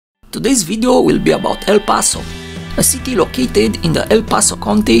Today's video will be about El Paso, a city located in the El Paso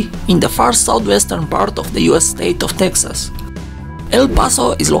County in the far southwestern part of the US state of Texas. El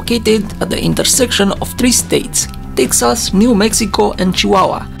Paso is located at the intersection of three states, Texas, New Mexico, and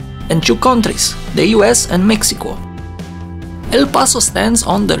Chihuahua, and two countries, the US and Mexico. El Paso stands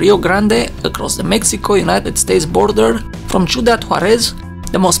on the Rio Grande across the Mexico-United States border from Ciudad Juárez,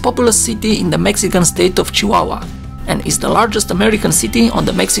 the most populous city in the Mexican state of Chihuahua, and is the largest American city on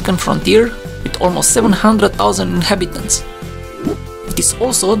the Mexican frontier with almost 700,000 inhabitants. It is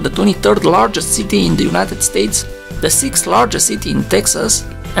also the 23rd largest city in the United States, the 6th largest city in Texas,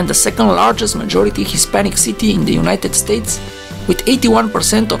 and the 2nd largest majority Hispanic city in the United States, with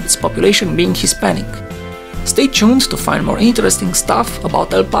 81% of its population being Hispanic. Stay tuned to find more interesting stuff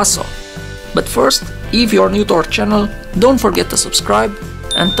about El Paso. But first, if you are new to our channel, don't forget to subscribe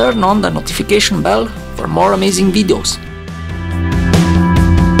and turn on the notification bell for more amazing videos.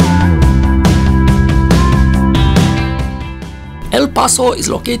 El Paso is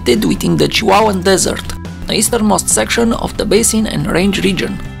located within the Chihuahuan Desert, the easternmost section of the Basin and Range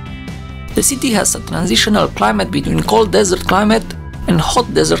region. The city has a transitional climate between cold desert climate and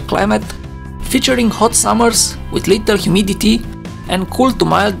hot desert climate, featuring hot summers with little humidity and cool to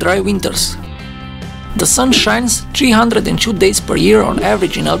mild dry winters. The sun shines 302 days per year on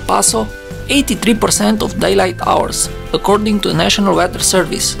average in El Paso, 83% of daylight hours, according to the National Weather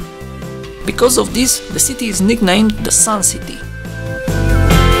Service. Because of this, the city is nicknamed the Sun City.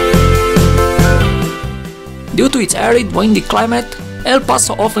 Due to its arid, windy climate, El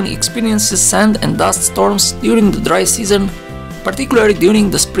Paso often experiences sand and dust storms during the dry season, particularly during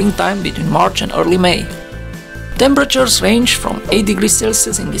the springtime between March and early May. Temperatures range from 8 degrees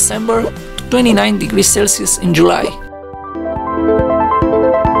Celsius in December to 29 degrees Celsius in July.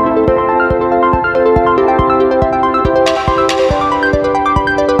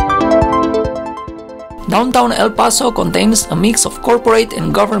 Downtown El Paso contains a mix of corporate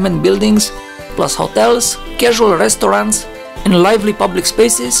and government buildings, plus hotels, casual restaurants, and lively public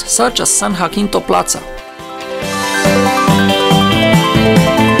spaces such as San Jacinto Plaza.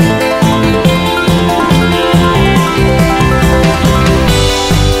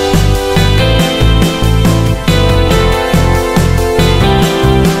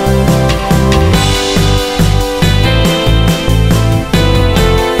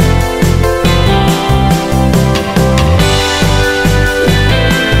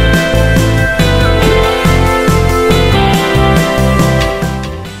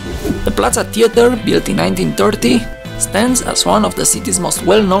 The Plaza Theatre, built in 1930, stands as one of the city's most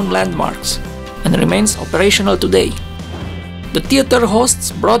well-known landmarks and remains operational today. The theatre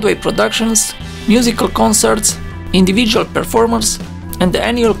hosts Broadway productions, musical concerts, individual performers, and the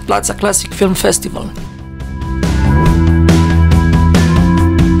annual Plaza Classic Film Festival.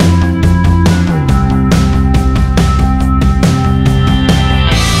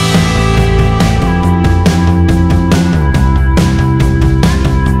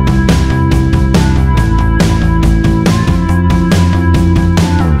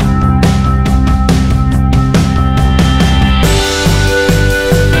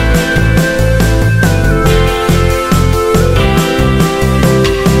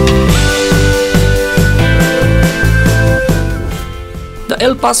 The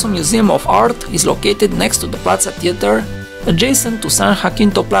El Paso Museum of Art is located next to the Plaza Theatre, adjacent to San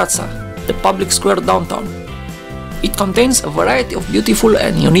Jacinto Plaza, the public square downtown. It contains a variety of beautiful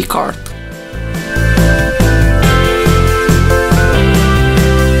and unique art.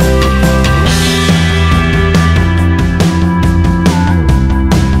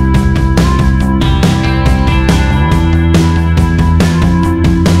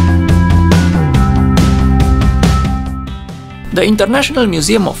 The International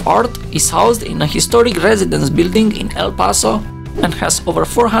Museum of Art is housed in a historic residence building in El Paso and has over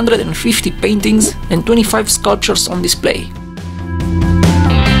 450 paintings and 25 sculptures on display.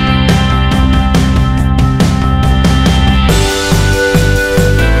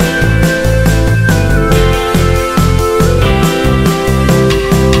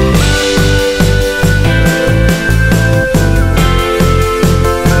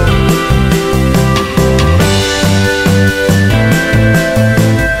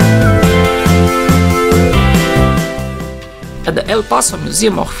 At the El Paso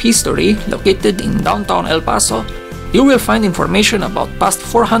Museum of History, located in downtown El Paso, you will find information about past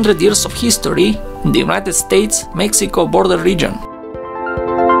 400 years of history in the United States-Mexico border region.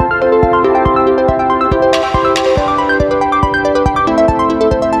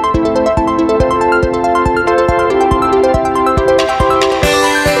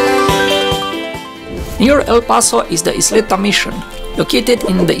 Near El Paso is the Ysleta Mission, located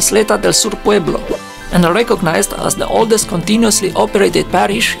in the Ysleta del Sur pueblo, and recognized as the oldest continuously operated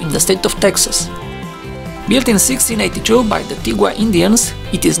parish in the state of Texas. Built in 1682 by the Tigua Indians,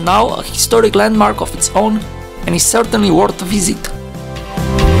 it is now a historic landmark of its own and is certainly worth a visit.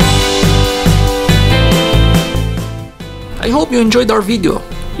 I hope you enjoyed our video.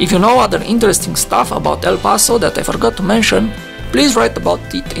 If you know other interesting stuff about El Paso that I forgot to mention, please write about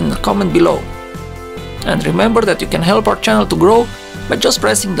it in the comment below. And remember that you can help our channel to grow by just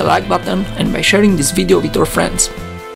pressing the like button and by sharing this video with your friends.